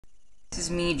This is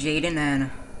me, Jaden,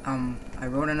 and I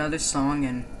wrote another song,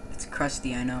 and it's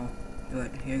crusty, I know,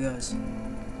 but here goes.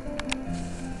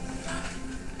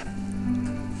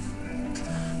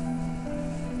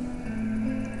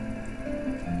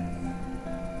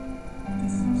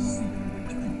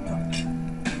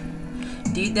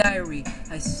 Dear diary,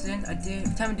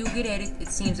 every time I do get at it, it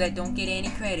seems I don't get any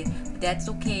credit. But that's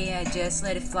okay, I just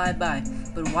let it fly by.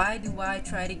 But why do I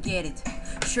try to get it?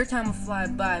 Sure, time will fly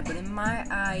by, but in my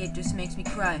eye it just makes me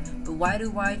cry. But why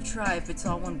do I try if it's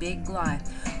all one big lie?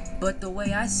 But the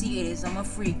way I see it is I'm a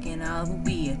freak and I will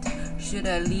be it. Should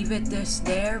I leave it just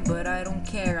there? But I don't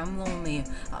care, I'm lonely.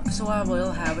 So I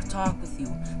will have a talk with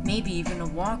you. Maybe even a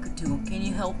walk or two. Can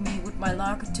you help me with my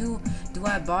locker too? Do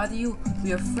I bother you?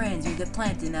 We are friends, you're the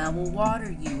plant and I will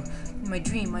water you. My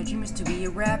dream is to be a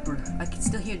rapper. I can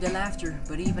still hear the laughter,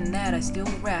 but even that I still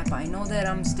rap. I know that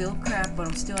I'm still crap, but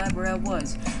I'm still at where I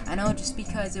was. I know just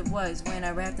because it was when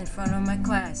I rapped in front of my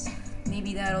class.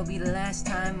 Maybe that'll be the last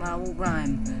time I will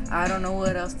rhyme. I don't know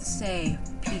what else to say.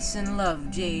 Peace and love,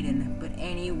 Jaden. But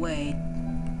anyway,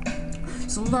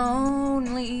 so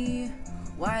lonely.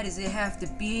 Why does it have to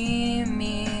be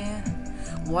me?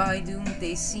 Why don't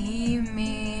they see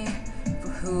me for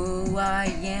who I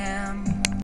am?